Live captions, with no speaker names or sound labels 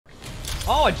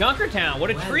Oh, a Junkertown. What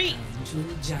a treat.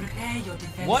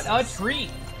 What a treat.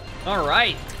 All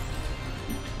right.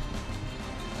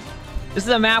 This is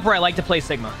a map where I like to play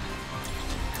Sigma.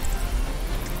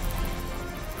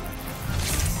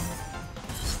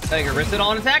 Like Arista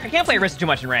all in attack? I can't play Arista too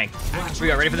much in rank. We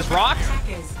go, ready for this rock?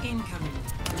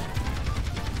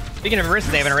 Speaking of Arista,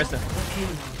 they have an Arista.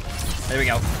 There we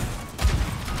go.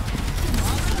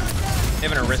 They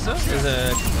have an Arista. There's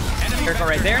a Kiriko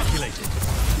right there. They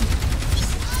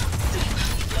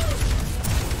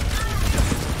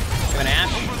have an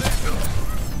Ashe.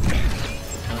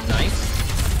 Oh, nice.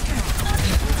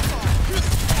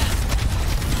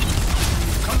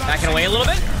 Backing away a little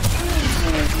bit.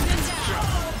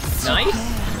 Nice.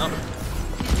 Oh.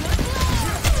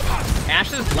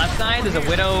 Ashe's left side, there's a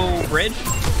Widow bridge.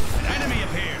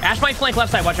 Ashe might flank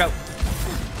left side, watch out.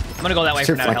 I'm gonna go that way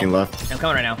for now. Flanking left. I'm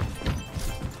coming right now.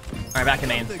 Alright, back in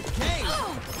main.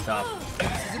 Top.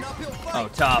 Oh,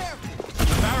 top.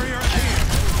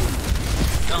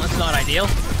 No, that's not ideal.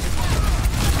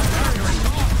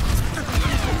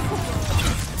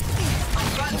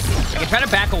 I can try to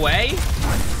back away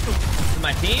with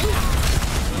my team,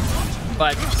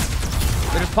 but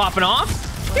they're just popping off.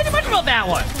 Can't do much about that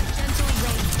one.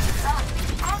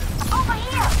 Over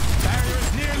here.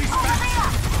 Barrier's nearly smashed.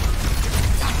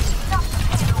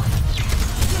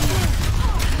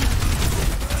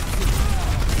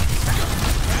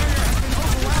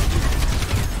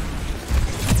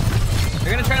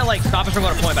 They're gonna try to like stop us from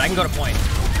going to point, but I can go to point.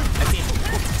 I see.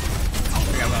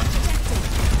 There we go.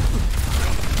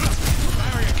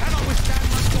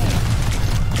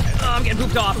 Oh, I'm getting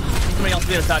pooped off. Somebody else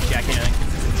be able to touch. Yeah, I can't do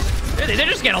anything. They're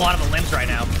just getting a lot of the limbs right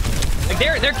now. Like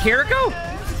their Kiriko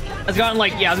has gotten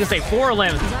like, yeah, I was gonna say 4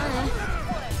 limbs.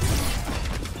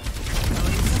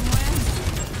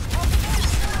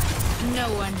 No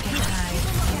one can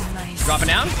hide. Dropping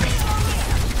down.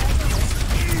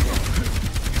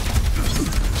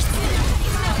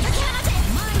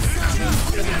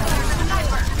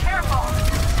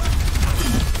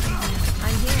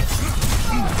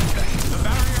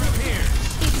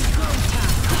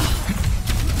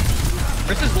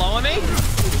 This is low on me.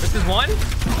 This is 1.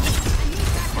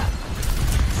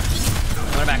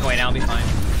 I'm gonna back away now. I'll be fine.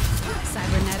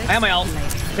 I have my ult.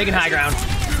 Taking high ground.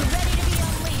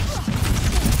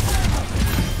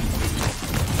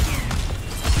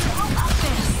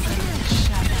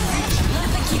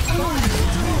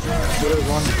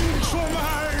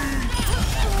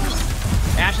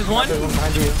 Ashe is 1.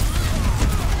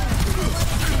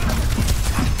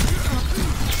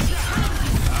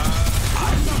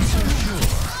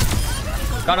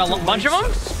 Got a bunch of them?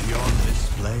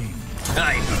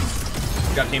 Nice.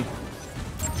 Got team.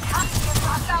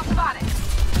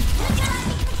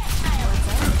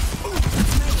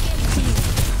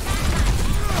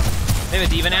 They have a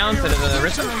D.Va now instead of the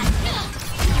Orisa.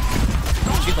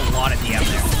 She's a lot of DM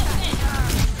there.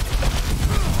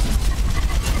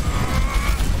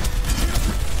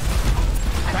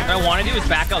 What I want to do is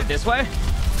back out this way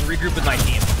and regroup with my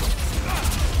team.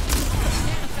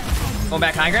 Going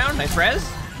back high ground. Nice res.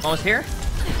 Almost here.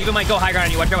 D.Va might go high ground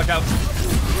on you. Watch out, watch out.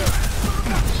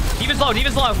 D.Va's low.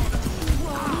 D.Va's low.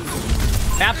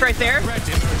 Map's right there.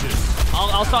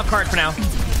 I'll stop Kart for now.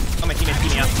 Oh, my teammate's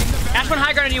beating me up. Ashe went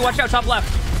high ground on you. Watch out, top left.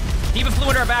 D.Va flew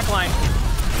into our back line.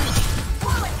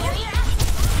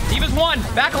 D.Va's 1.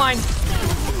 Back line.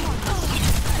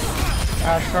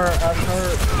 Ashe hurt. Ashe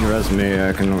hurt. You res me.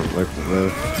 I can like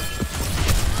live.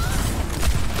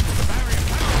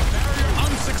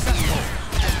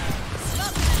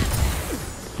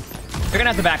 They're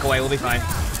gonna have to back away. We'll be fine.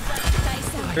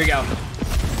 Here we go.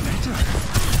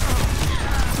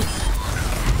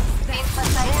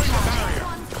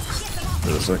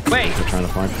 Wait. They're trying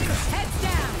to find.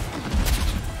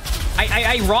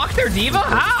 I rocked their D.Va?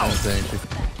 How?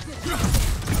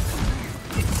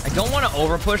 I don't want to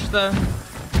overpush the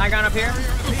high ground up here.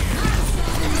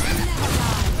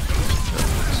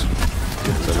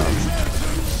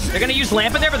 They're gonna use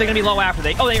lamp in there, but they're gonna be low after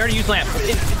they. Oh, they already used lamp.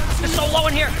 They're so low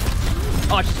in here.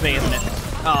 Oh, it's just me, isn't it?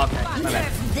 Oh, okay. My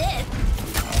bad.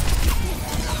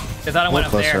 I thought I went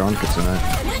up there. On Kitsune.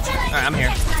 Alright, I'm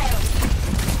here.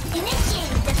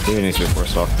 You need to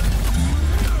force off.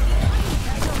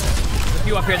 There's a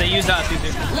few up here. They used us.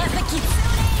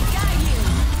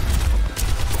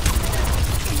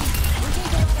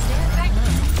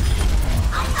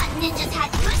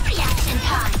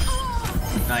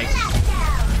 Nice.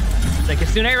 The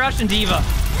Kitsune Rush and D.Va.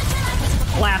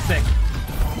 Classic.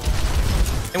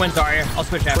 It went Zarya. I'll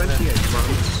switch after this.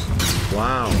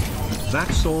 Wow.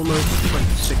 That's almost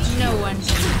 26. No one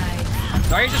can hide.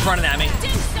 Zarya's just running at me.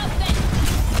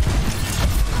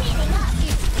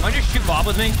 shoot Bob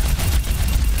with me?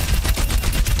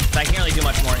 I can't really do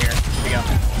much more here. Here we go.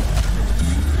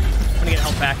 I'm gonna get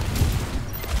health back.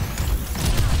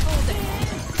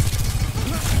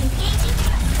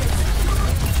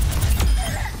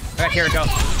 All right, Kiriko.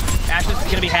 Ashe is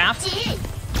gonna be half.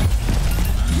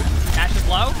 Ashe is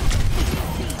low.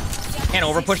 Can't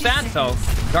over push that, so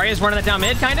Zarya's running it down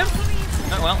mid, kind of.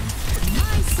 Oh well.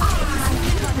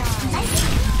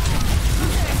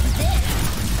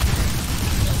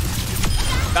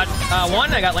 Got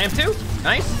one. I got lamp two.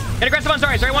 Nice. Get aggressive on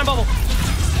Zarya. Zarya one bubble.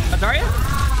 On Zarya.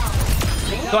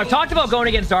 So I've talked about going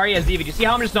against Zarya as Diva. Do you see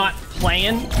how I'm just not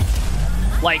playing?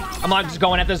 Like, I'm not just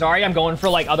going at the Zarya. I'm going for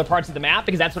like other parts of the map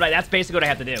because that's basically what I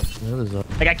have to do.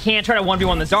 Like, I can't try to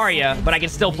 1v1 the Zarya, but I can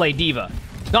still play Diva.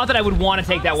 Not that I would want to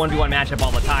take that 1v1 matchup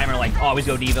all the time or like always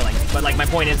go Diva. Like, but like my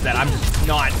point is that I'm just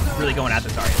not really going at the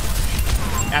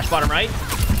Zarya. Ashe bottom right.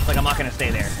 Like, I'm not gonna stay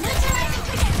there.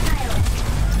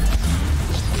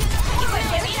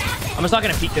 I'm just not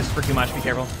gonna peek this for too much. Be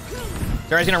careful.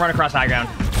 Zarya's gonna run across high ground.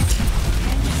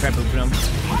 Try booping him.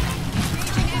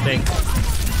 Big.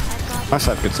 I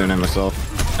saw Kitsune myself.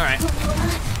 All right.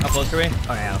 How close are we?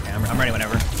 Okay, okay. I'm ready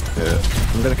whenever. Yeah.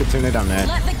 I'm gonna Kitsune down there.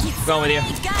 Going with you.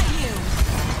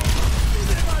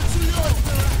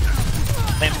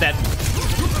 Lamp's dead.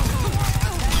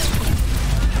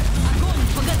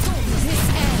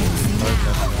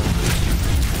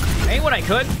 Ain't what I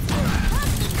could.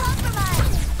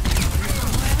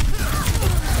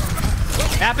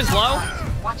 App is low.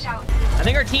 Watch out. I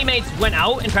think our teammates went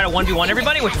out and tried to 1v1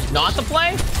 everybody, which is not the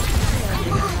play.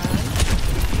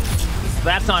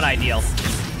 That's not ideal.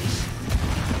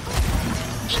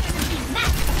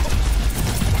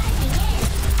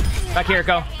 Back here,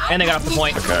 Kiriko. And they got off the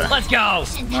point. Okay. Let's go.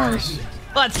 Nice.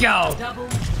 Let's go.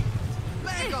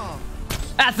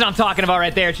 That's what I'm talking about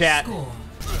right there, chat.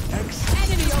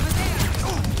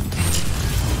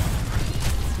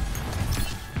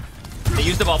 They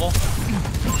used the bubble.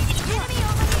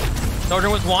 Soldier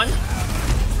was one.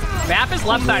 Map is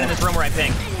left side in this room where I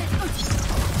ping.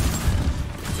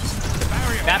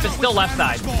 Map is still left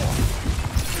side.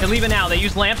 They leave it now. They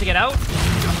use lamp to get out.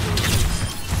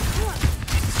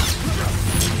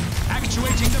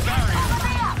 Actuating the barrier.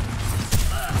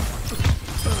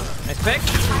 Nice pick.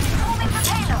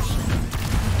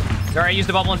 Sorry, I used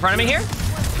the bubble in front of me here.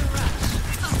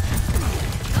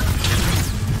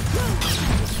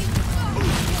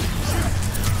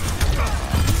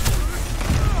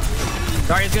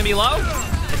 Zarya's gonna be low.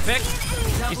 Nice pick.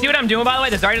 You see what I'm doing, by the way?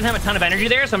 The Zarya doesn't have a ton of energy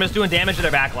there, so I'm just doing damage to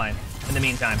their backline in the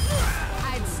meantime.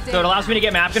 So it allows me to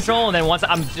get map control, and then once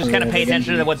I'm just kind of pay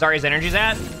attention to what Zarya's energy's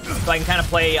at, so I can kind of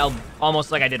play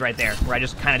almost like I did right there, where I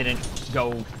just kind of didn't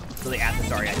go really at the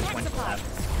Zarya. I just went to the left.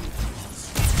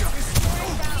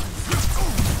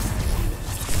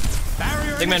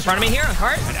 Sigma in front of me here on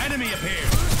Kart. An enemy appears.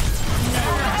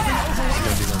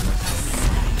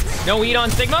 No weed on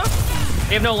Sigma.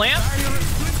 They have no lamp.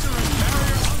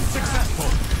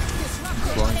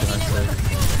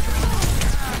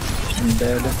 I'm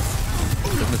dead.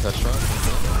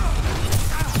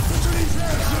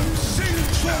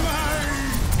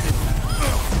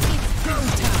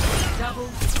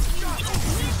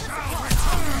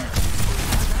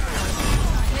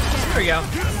 There we go.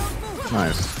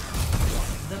 Nice.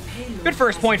 Good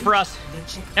first point for us.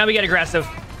 Now we get aggressive.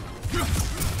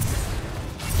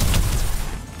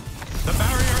 The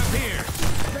barrier appears.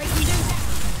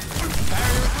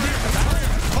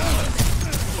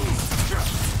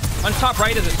 On top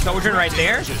right is a Sojourn right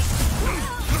there.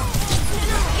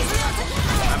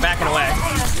 I'm backing away.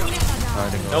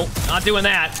 Nope, not doing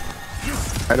that.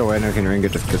 Right away, now can ring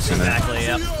it to Kitsune. Exactly,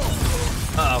 yep.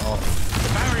 Uh-oh. The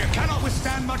barrier cannot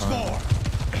withstand much more.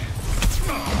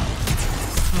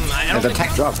 I Yeah, don't the think...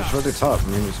 tech drop, it's really tough. I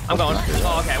mean, it's I'm going.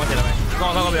 Oh, okay, I went the other way. Go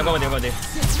with you, go with you, go with you.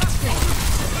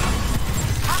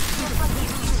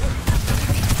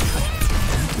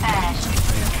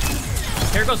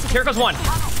 Here goes one.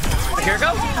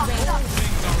 Kiriko?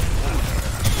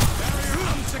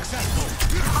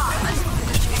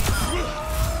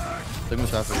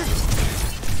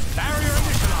 Barrier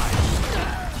initialized.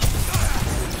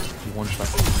 One shot.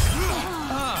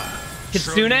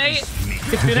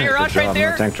 Kitsune Rush right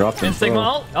there. Tank dropped And him. Sigma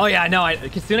ult. Oh yeah, no,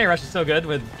 Kitsune Rush is so good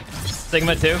with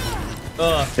Sigma too.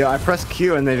 Ugh. Yeah, I press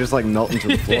Q and they just like melt into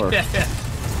the floor.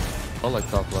 I like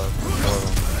top left.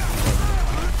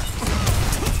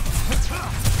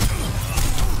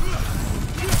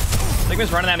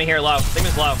 Sigma's running at me here low.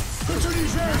 Sigma's low.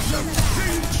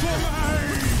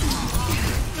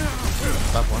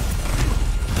 Top one.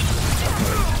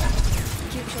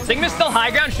 Sigma's still high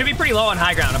ground. Should be pretty low on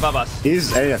high ground above us.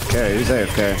 He's AFK. He's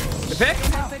AFK. Good pick.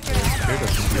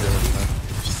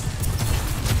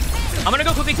 I'm gonna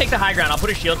go quickly take the high ground. I'll put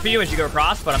a shield for you as you go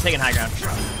across, but I'm taking high ground.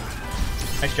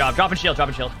 Nice job. Dropping shield,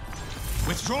 dropping shield.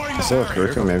 Withdrawing the Still a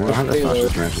barrier. Kiriko, maybe. That's not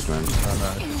just matches, man.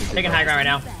 Taking high ground right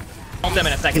now. Hold them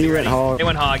in a second. He Be went ready. hog. They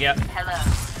went hog, yep.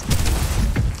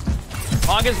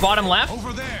 Hog is bottom left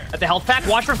Over there. at the health pack.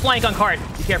 Watch for flank on Kart.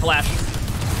 Be careful, Ash.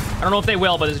 I don't know if they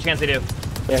will, but there's a chance they do.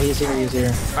 Yeah, he's here, he's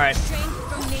here. Alright.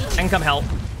 I can come help.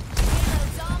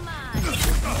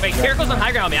 Wait, Kiriko's on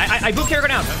high ground on me. I boot Kiriko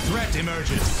down. A threat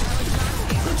emerges.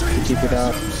 Keep it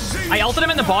up. I ulted him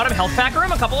in the bottom health pack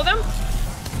room, a couple of them.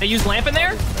 They use lamp in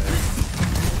there.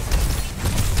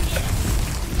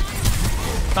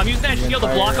 So I'm using that shield to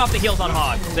block off the heals on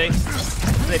Hog. See?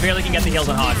 So they barely can get the heals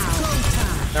on Hog.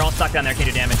 They're all stuck down there, can't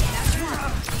do damage.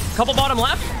 Couple bottom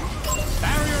left.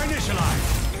 Barrier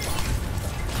initialized.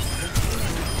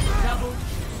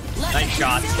 Nice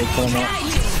shots. They pull him up.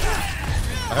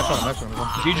 I have some next one.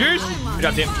 GG's. Good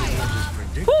job,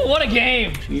 team. Woo, what a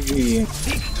game. GG.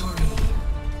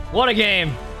 What a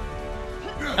game.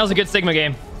 That was a good Sigma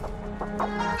game.